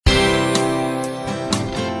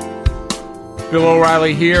Bill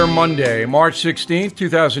O'Reilly here, Monday, March 16th,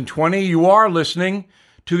 2020. You are listening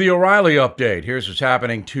to the O'Reilly Update. Here's what's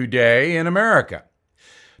happening today in America.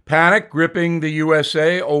 Panic gripping the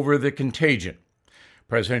USA over the contagion.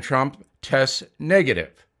 President Trump tests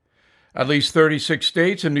negative. At least 36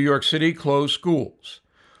 states and New York City close schools.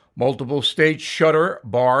 Multiple states shutter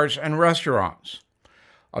bars and restaurants.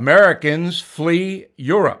 Americans flee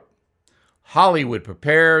Europe. Hollywood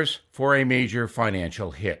prepares for a major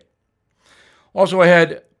financial hit. Also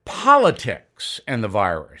ahead, politics and the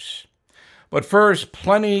virus. But first,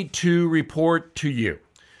 plenty to report to you.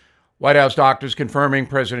 White House doctors confirming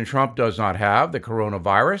President Trump does not have the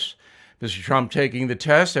coronavirus. Mr. Trump taking the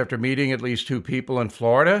test after meeting at least 2 people in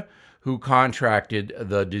Florida who contracted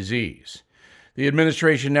the disease. The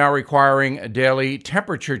administration now requiring daily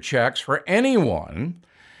temperature checks for anyone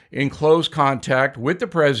in close contact with the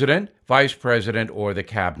president, vice president, or the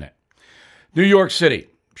cabinet. New York City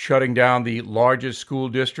shutting down the largest school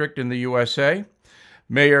district in the USA.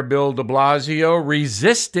 Mayor Bill de Blasio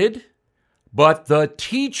resisted, but the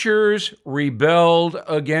teachers rebelled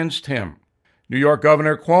against him. New York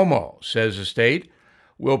Governor Cuomo says the state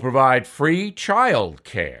will provide free child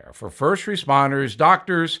care for first responders,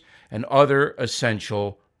 doctors, and other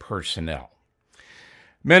essential personnel.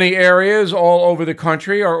 Many areas all over the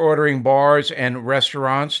country are ordering bars and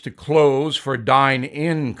restaurants to close for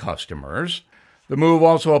dine-in customers. The move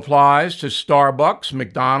also applies to Starbucks,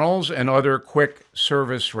 McDonald's, and other quick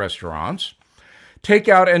service restaurants.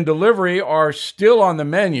 Takeout and delivery are still on the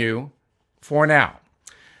menu for now.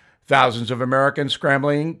 Thousands of Americans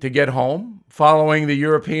scrambling to get home following the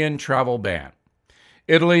European travel ban.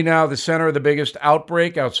 Italy now the center of the biggest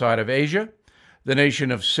outbreak outside of Asia. The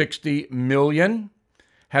nation of 60 million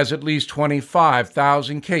has at least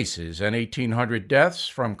 25,000 cases and 1,800 deaths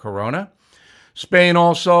from corona. Spain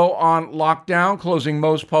also on lockdown, closing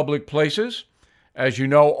most public places. As you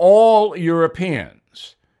know, all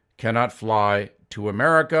Europeans cannot fly to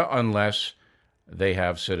America unless they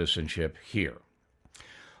have citizenship here.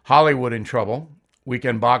 Hollywood in trouble.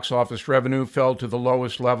 Weekend box office revenue fell to the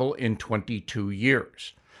lowest level in 22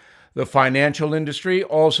 years. The financial industry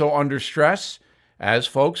also under stress as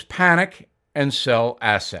folks panic and sell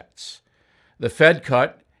assets. The Fed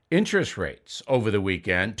cut interest rates over the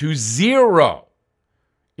weekend to 0.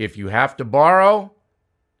 If you have to borrow,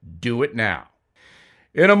 do it now.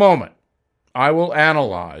 In a moment, I will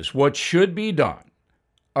analyze what should be done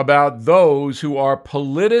about those who are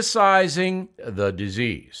politicizing the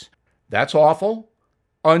disease. That's awful,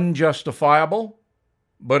 unjustifiable,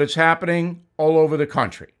 but it's happening all over the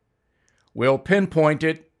country. We'll pinpoint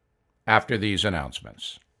it after these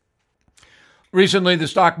announcements. Recently, the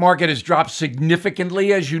stock market has dropped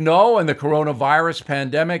significantly, as you know, and the coronavirus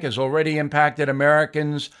pandemic has already impacted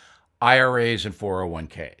Americans' IRAs and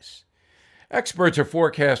 401ks. Experts are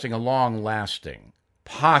forecasting a long-lasting,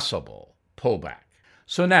 possible pullback.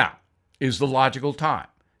 So now is the logical time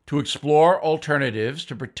to explore alternatives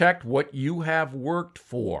to protect what you have worked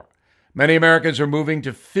for. Many Americans are moving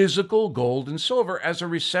to physical gold and silver as a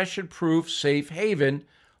recession-proof safe haven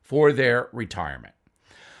for their retirement.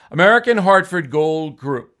 American Hartford Gold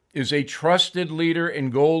Group is a trusted leader in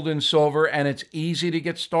gold and silver, and it's easy to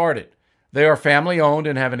get started. They are family-owned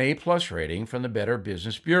and have an A+ rating from the Better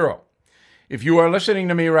Business Bureau. If you are listening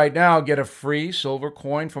to me right now, get a free silver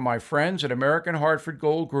coin from my friends at American Hartford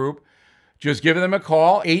Gold Group. Just give them a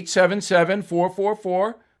call,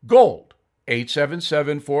 877-444-GOLD,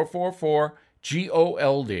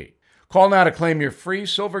 877-444-GOLD. Call now to claim your free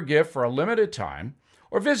silver gift for a limited time,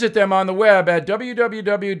 or visit them on the web at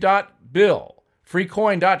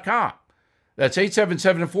www.billfreecoin.com. That's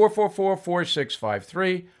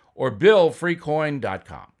 877-444-4653 or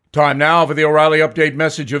billfreecoin.com. Time now for the O'Reilly Update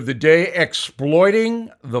message of the day,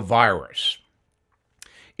 exploiting the virus.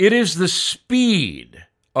 It is the speed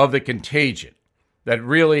of the contagion that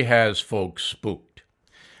really has folks spooked.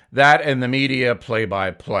 That and the media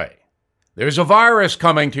play-by-play. There's a virus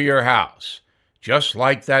coming to your house, just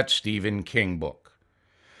like that Stephen King book.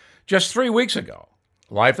 Just 3 weeks ago,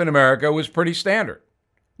 life in America was pretty standard.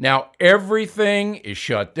 Now everything is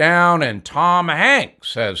shut down and Tom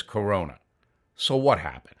Hanks has corona. So what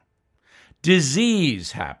happened?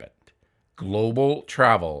 Disease happened. Global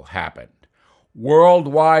travel happened.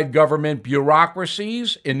 Worldwide government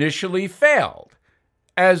bureaucracies initially failed,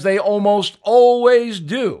 as they almost always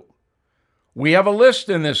do. We have a list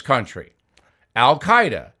in this country.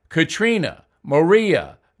 Al-Qaeda, Katrina,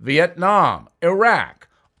 Maria, Vietnam, Iraq,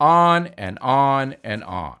 on and on and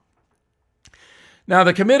on. Now,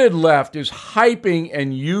 the committed left is hyping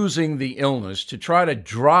and using the illness to try to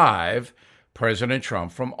drive President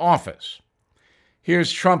Trump from office.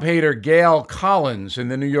 Here's Trump hater Gail Collins in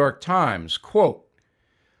the New York Times, quote,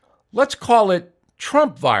 "Let's call it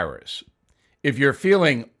Trump virus. If you're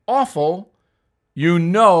feeling awful, you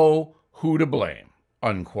know who to blame,"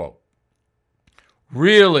 unquote.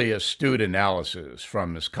 Really astute analysis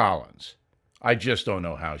from Ms. Collins. I just don't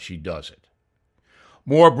know how she does it.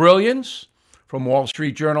 More brilliance from Wall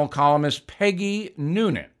Street Journal columnist Peggy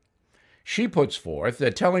Noonan. She puts forth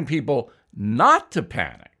that telling people not to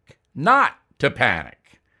panic,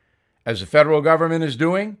 as the federal government is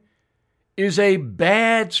doing, is a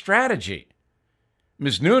bad strategy.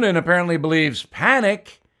 Ms. Noonan apparently believes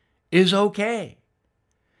panic is okay.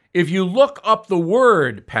 If you look up the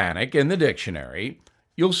word panic in the dictionary,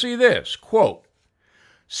 you'll see this, quote,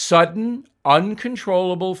 "sudden,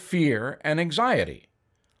 uncontrollable fear and anxiety,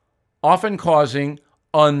 often causing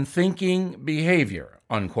unthinking behavior,"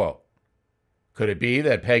 unquote. Could it be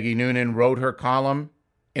that Peggy Noonan wrote her column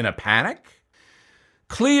in a panic?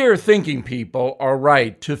 Clear-thinking people are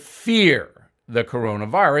right to fear the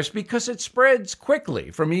coronavirus because it spreads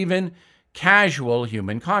quickly from even casual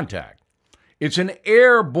human contact. It's an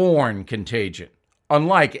airborne contagion,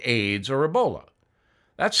 unlike AIDS or Ebola.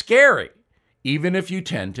 That's scary, even if you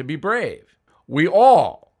tend to be brave. We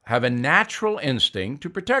all have a natural instinct to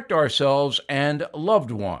protect ourselves and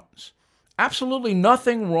loved ones. Absolutely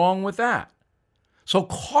nothing wrong with that. So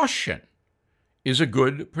caution is a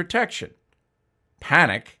good protection.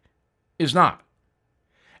 Panic is not.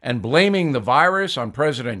 And blaming the virus on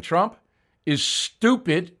President Trump is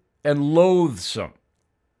stupid and loathsome.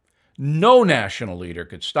 No national leader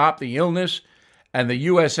could stop the illness, and the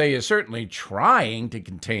USA is certainly trying to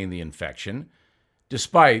contain the infection,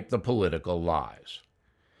 despite the political lies.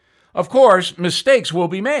 Of course, mistakes will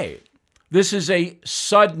be made. This is a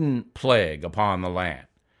sudden plague upon the land.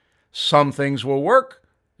 Some things will work,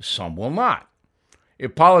 some will not.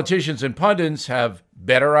 If politicians and pundits have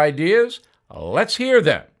better ideas, let's hear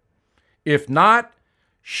them. If not,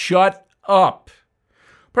 shut up.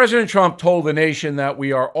 President Trump told the nation that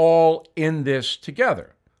we are all in this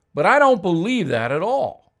together, but I don't believe that at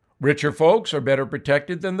all. Richer folks are better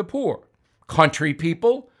protected than the poor. Country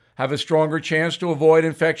people have a stronger chance to avoid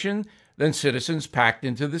infection than citizens packed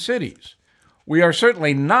into the cities. We are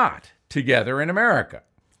certainly not together in America.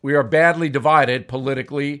 We are badly divided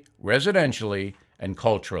politically, residentially, and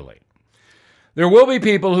culturally. There will be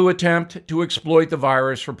people who attempt to exploit the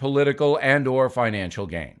virus for political and/or financial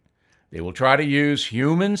gain. They will try to use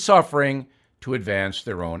human suffering to advance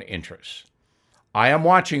their own interests. I am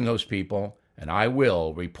watching those people, and I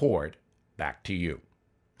will report back to you.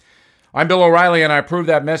 I'm Bill O'Reilly, and I prove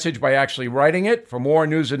that message by actually writing it. For more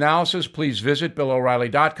news analysis, please visit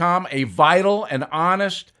BillO'Reilly.com, a vital and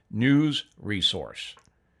honest news resource.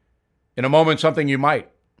 In a moment, something you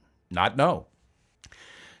might not know.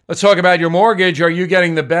 Let's talk about your mortgage. Are you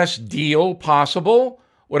getting the best deal possible?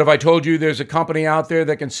 What if I told you there's a company out there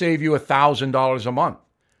that can save you $1,000 a month?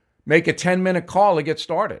 Make a 10-minute call to get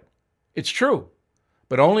started. It's true,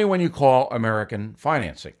 but only when you call American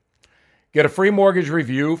Financing. Get a free mortgage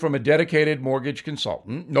review from a dedicated mortgage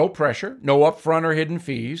consultant. No pressure, no upfront or hidden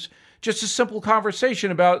fees. Just a simple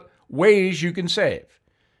conversation about ways you can save.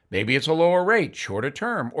 Maybe it's a lower rate, shorter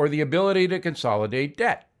term, or the ability to consolidate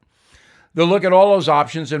debt. They'll look at all those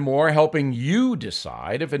options and more, helping you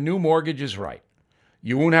decide if a new mortgage is right.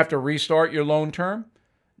 You won't have to restart your loan term.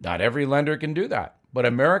 Not every lender can do that, but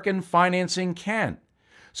American Financing can.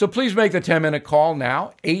 So please make the 10-minute call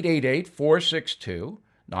now,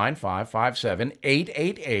 888-462-9557,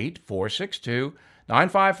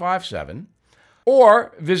 888-462-9557,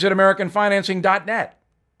 or visit AmericanFinancing.net.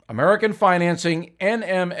 American Financing,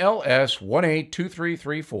 NMLS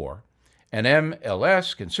 182334, and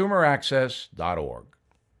MLSConsumerAccess.org.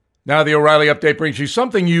 Now the O'Reilly Update brings you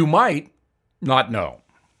something you might not know.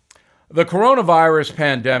 The coronavirus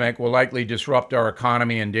pandemic will likely disrupt our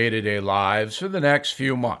economy and day-to-day lives for the next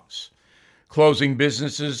few months, closing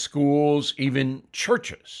businesses, schools, even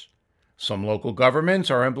churches. Some local governments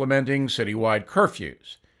are implementing citywide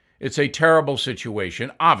curfews. It's a terrible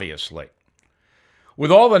situation, obviously.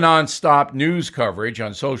 With all the nonstop news coverage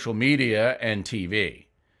on social media and TV,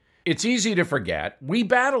 it's easy to forget we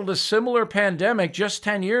battled a similar pandemic just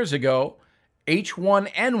 10 years ago,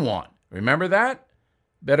 H1N1. Remember that?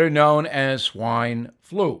 Better known as swine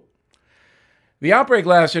flu. The outbreak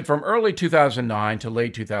lasted from early 2009 to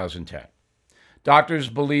late 2010. Doctors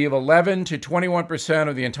believe 11 to 21%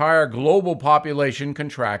 of the entire global population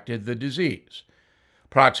contracted the disease.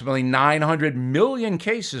 Approximately 900 million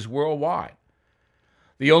cases worldwide.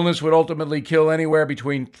 The illness would ultimately kill anywhere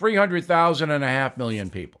between 300,000 and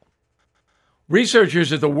 500,000 people.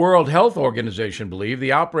 Researchers at the World Health Organization believe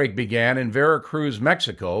the outbreak began in Veracruz,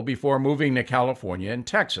 Mexico, before moving to California and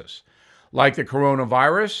Texas. Like the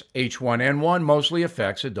coronavirus, H1N1 mostly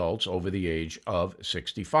affects adults over the age of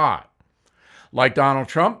 65. Like Donald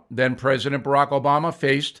Trump, then President Barack Obama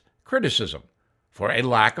faced criticism for a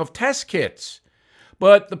lack of test kits.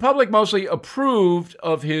 But the public mostly approved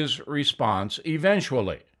of his response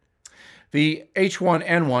eventually. The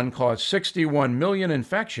H1N1 caused 61 million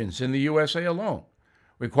infections in the USA alone,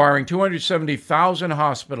 requiring 270,000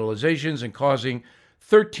 hospitalizations and causing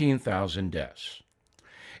 13,000 deaths.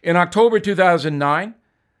 In October 2009,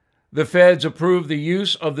 the feds approved the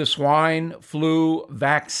use of the swine flu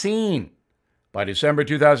vaccine. By December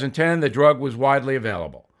 2010, the drug was widely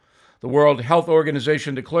available. The World Health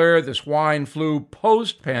Organization declared the swine flu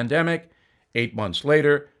post-pandemic. 8 months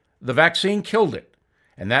later, the vaccine killed it.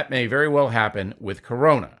 And that may very well happen with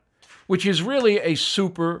corona, which is really a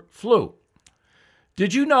super flu.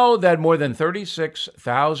 Did you know that more than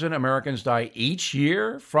 36,000 Americans die each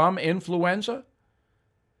year from influenza?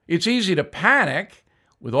 It's easy to panic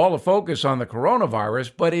with all the focus on the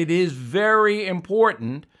coronavirus, but it is very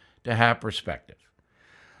important to have perspective.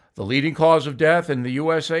 The leading cause of death in the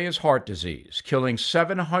USA is heart disease, killing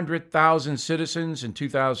 700,000 citizens in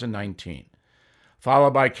 2019,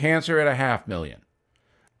 followed by cancer at 500,000.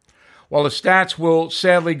 While the stats will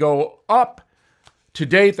sadly go up, to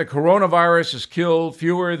date the coronavirus has killed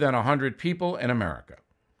fewer than 100 people in America.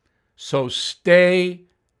 So stay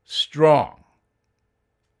strong.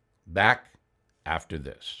 Back after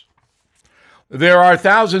this. There are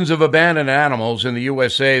thousands of abandoned animals in the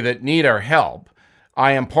USA that need our help.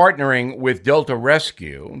 I am partnering with Delta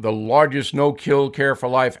Rescue, the largest no-kill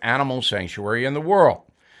care-for-life animal sanctuary in the world.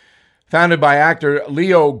 Founded by actor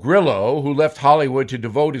Leo Grillo, who left Hollywood to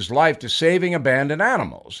devote his life to saving abandoned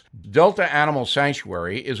animals, Delta Animal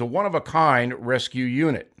Sanctuary is a one-of-a-kind rescue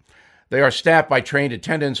unit. They are staffed by trained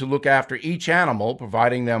attendants who look after each animal,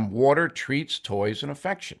 providing them water, treats, toys, and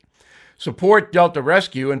affection. Support Delta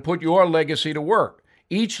Rescue and put your legacy to work.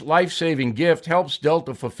 Each life-saving gift helps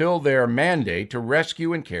Delta fulfill their mandate to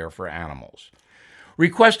rescue and care for animals.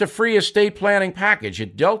 Request a free estate planning package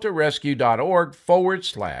at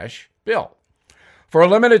deltarescue.org/bill. For a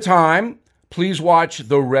limited time, please watch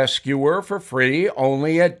The Rescuer for free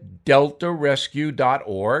only at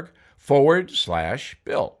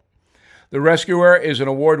deltarescue.org/bill. The Rescuer is an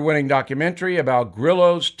award-winning documentary about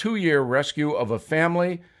Grillo's 2-year rescue of a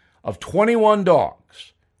family of 21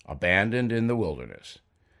 dogs abandoned in the wilderness.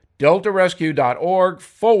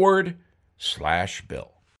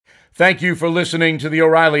 deltarescue.org/bill. Thank you for listening to the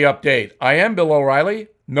O'Reilly Update. I am Bill O'Reilly.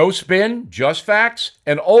 No spin, just facts,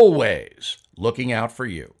 and always looking out for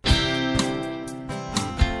you.